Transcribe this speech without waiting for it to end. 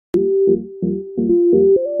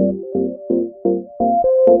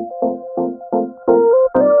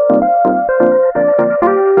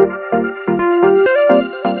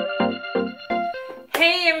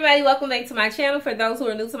welcome back to my channel. For those who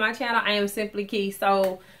are new to my channel, I am simplikeii.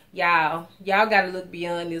 So y'all gotta look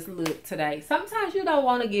beyond this look today. Sometimes you don't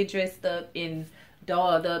want to get dressed up and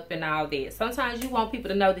dolled up and all that. Sometimes you want people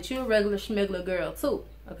to know that you're a regular schmeggler girl too.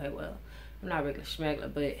 Okay, well, I'm not a regular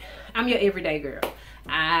schmeggler, but I'm your everyday girl.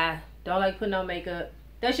 I don't like putting on makeup.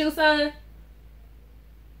 That's you, son?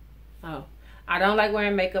 Oh. I don't like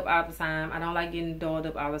wearing makeup all the time. I don't like getting dolled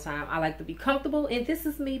up all the time. I like to be comfortable, and this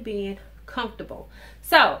is me being comfortable.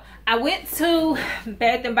 So I went to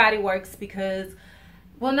Bath & Body Works because,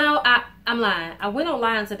 well, no, I'm lying. I went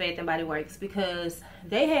online to Bath & Body Works because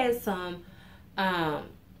they had some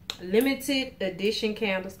limited edition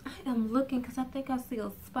candles. I am looking because I think I see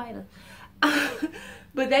a spider.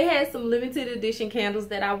 But they had some limited edition candles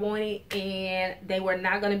that I wanted, and they were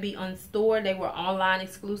not going to be on store. They were online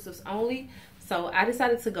exclusives only. So I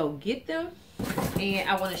decided to go get them, and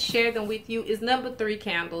I want to share them with you. It's number 3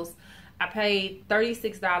 candles. I paid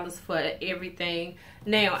 $36 for everything.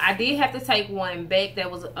 Now, I did have to take one back that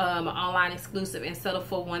was an online exclusive and settle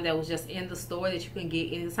for one that was just in the store that you can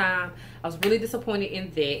get anytime. I was really disappointed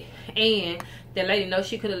in that. And the lady knows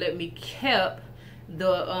she could have let me kept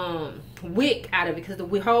the wick out of it, because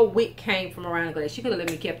the whole wick came from around the glass. She could have let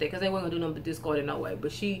me kept that because they weren't gonna do nothing but discard it no way.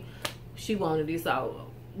 But she wanted it, so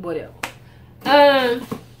whatever.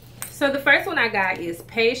 So the first one I got is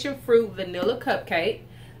passion fruit vanilla cupcake.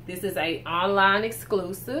 This is a online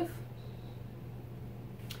exclusive,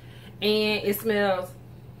 and it smells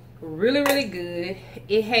really, really good.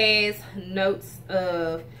 It has notes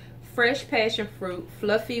of fresh passion fruit,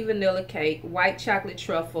 fluffy vanilla cake, white chocolate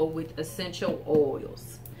truffle with essential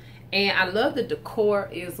oils. And I love the decor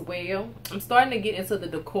as well. I'm starting to get into the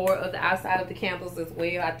decor of the outside of the candles as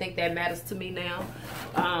well. I think that matters to me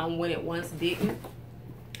now, when it once didn't.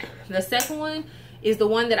 The second one is the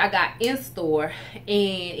one that I got in store, and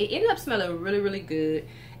it ended up smelling really, really good.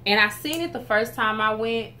 And I seen it the first time I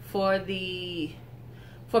went for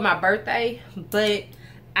my birthday, but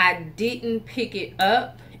I didn't pick it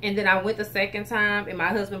up. And then I went the second time, and my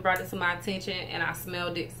husband brought it to my attention, and I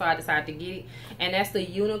smelled it, so I decided to get it. And that's the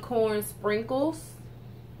unicorn sprinkles.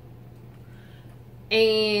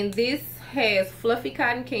 And this has fluffy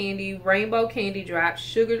cotton candy, rainbow candy drops,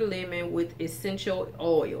 sugared lemon with essential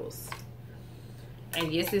oils.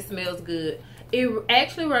 And yes, it smells good. It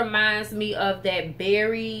actually reminds me of that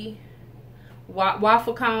berry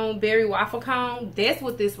waffle cone. That's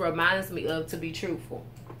what this reminds me of, to be truthful.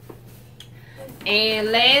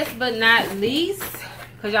 And last but not least,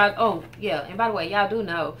 because y'all, oh yeah, and by the way, y'all do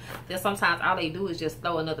know that sometimes all they do is just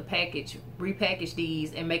throw another package, repackage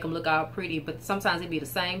these and make them look all pretty, but sometimes it be the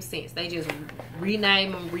same scents. They just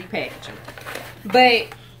rename them, repackage them.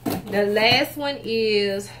 But the last one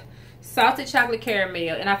is salted chocolate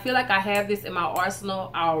caramel, and I feel like I have this in my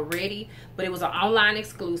arsenal already, but it was an online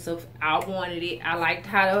exclusive. I wanted it. I liked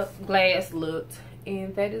how the glass looked,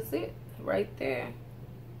 and that is it right there.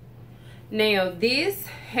 Now, this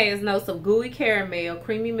has notes of gooey caramel,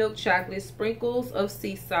 creamy milk chocolate, sprinkles of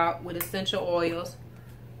sea salt with essential oils.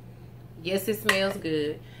 Yes, it smells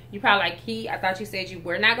good. You probably like, Key, I thought you said you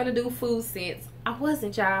were not going to do food scents. I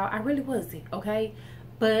wasn't, y'all. I really wasn't, okay?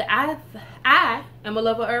 But I am a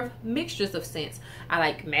lover of mixtures of scents. I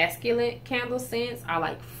like masculine candle scents. I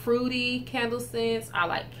like fruity candle scents. I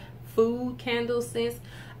like food candle scents.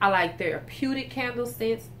 I like therapeutic candle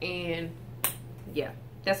scents. And yeah,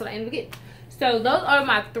 that's what I ended up getting. So those are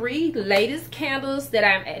my 3 latest candles that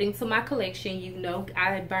I'm adding to my collection. You know,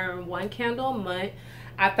 I burn 1 candle a month.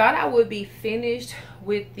 I thought I would be finished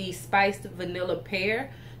with the spiced vanilla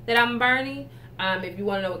pear that I'm burning. If you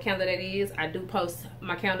want to know what candle that is, I do post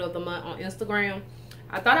my candle of the month on Instagram.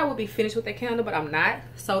 I thought I would be finished with that candle, but I'm not.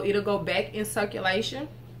 So it'll go back in circulation,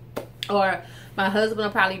 or my husband will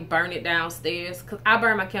probably burn it downstairs, because I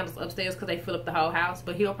burn my candles upstairs because they fill up the whole house.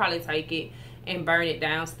 But he'll probably take it and burn it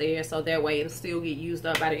downstairs, so that way it'll still get used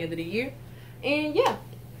up by the end of the year. And yeah,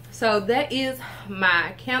 so that is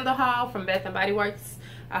my candle haul from Bath & Body Works.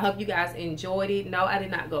 I hope you guys enjoyed it. No, I did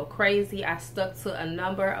not go crazy. I stuck to a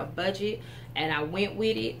number, a budget, and I went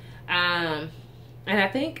with it. And I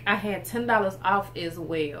think I had $10 off as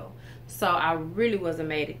well, so I really wasn't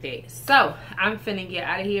mad at that. So I'm finna get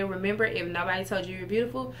out of here. Remember, if nobody told you you're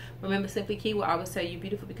beautiful, remember, simplikeii will always tell you you're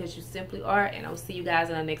beautiful because you simply are. And I will see you guys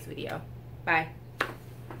in the next video. Bye.